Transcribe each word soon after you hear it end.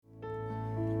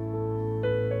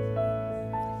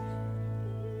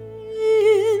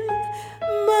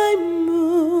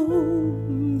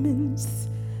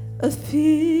I've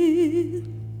been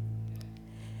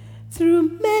through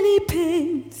many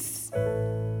pains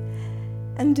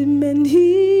and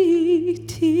many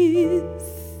tears.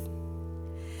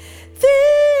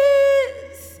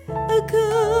 There's a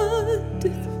God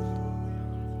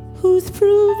who's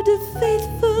proved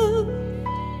faithful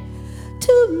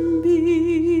to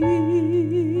me.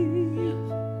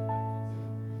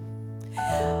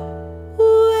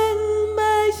 When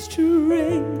my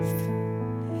strength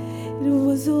it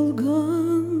was all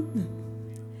gone,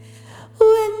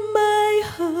 when my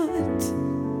heart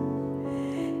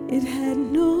it had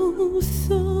no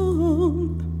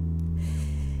song,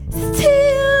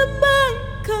 still my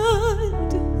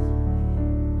God,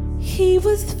 He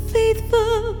was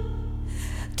faithful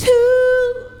to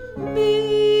me.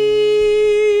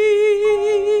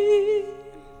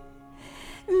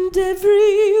 And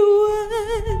every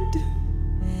word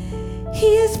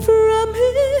He has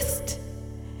promised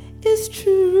is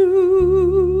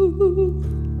true.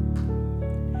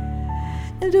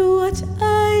 And what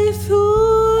I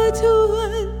thought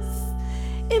was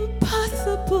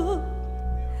impossible,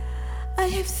 I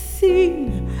have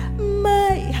seen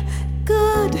my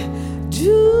God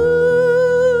do.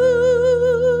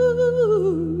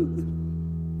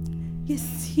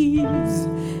 Yes, He's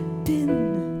been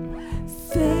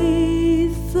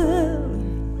faithful,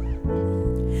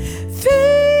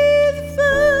 faithful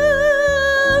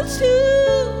to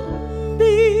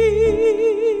me.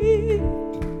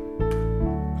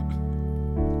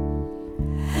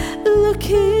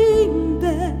 Looking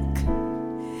back,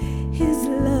 His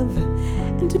love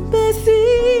and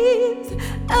mercies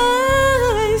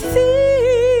I see.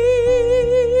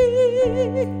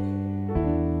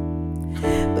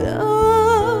 But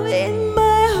oh, in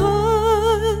my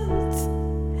heart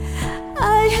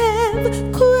I have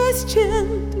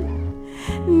questioned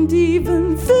and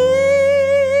even failed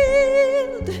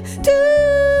to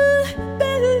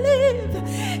believe.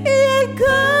 Yet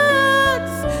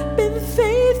God's been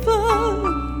faithful,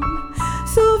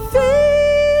 so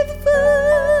faithful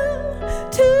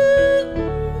to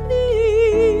me.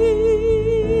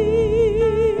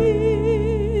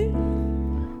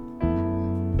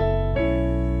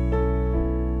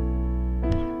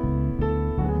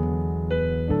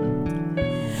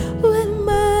 When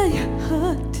my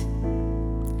heart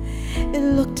it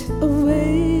looked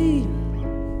away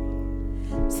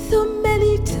so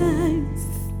many times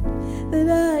that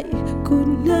I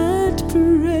could not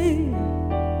pray,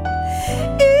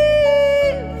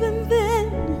 even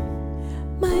then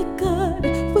my God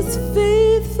was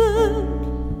faithful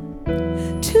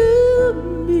to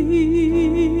me.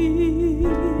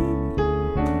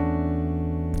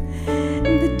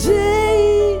 And the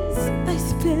days I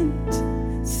spent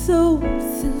so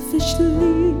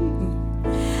selfishly,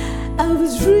 I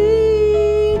was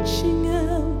reaching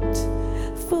out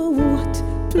for what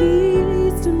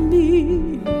pleased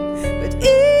me. But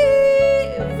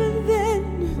even then,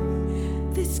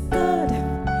 this God,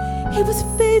 He was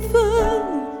faithful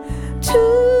to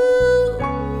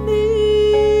me.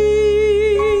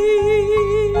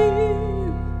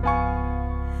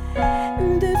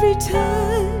 And every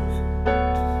time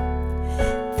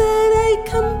that I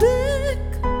come back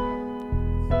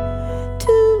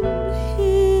to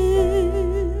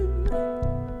Him,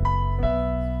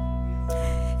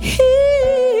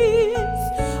 He's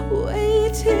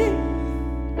waiting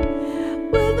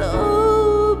with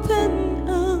open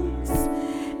arms,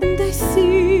 and I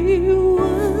see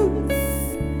once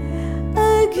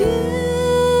again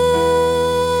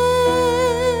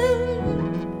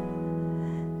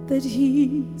that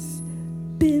He's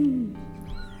been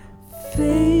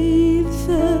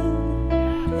faithful.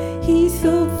 He's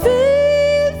so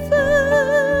faithful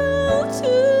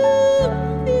to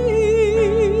me.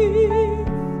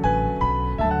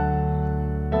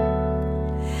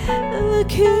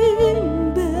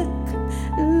 Looking back,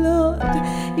 Lord,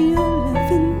 Your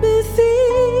love and mercy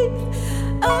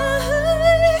I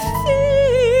see.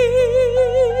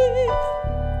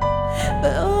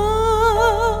 But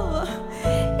oh,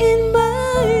 in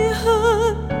my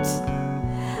heart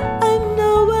I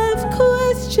know I've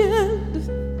questioned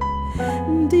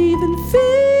and even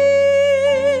failed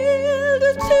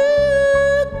to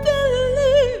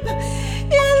believe.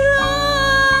 Yet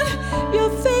Lord,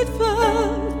 You're faithful,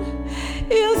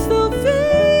 You're so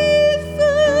faithful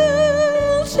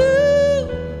to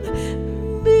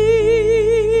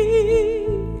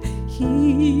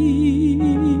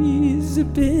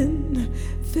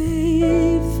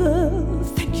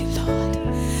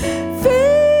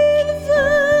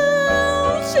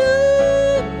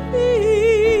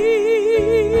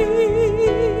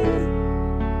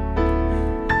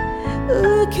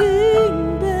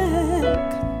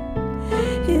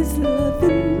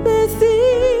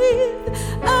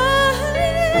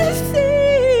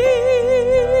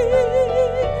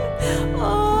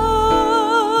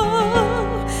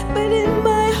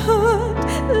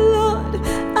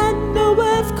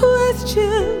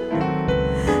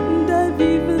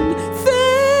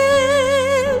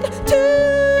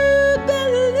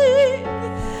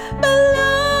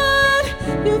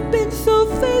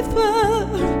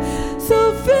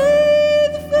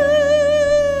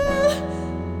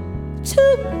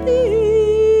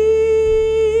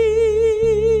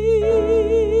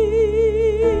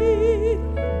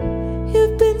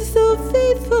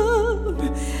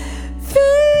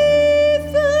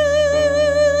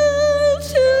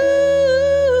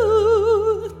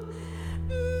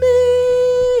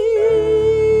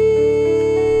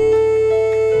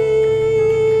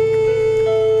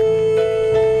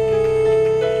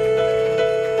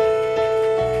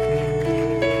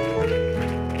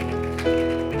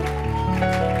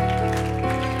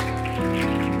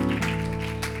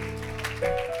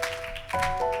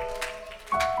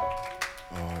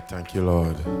Thank you,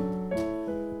 Lord.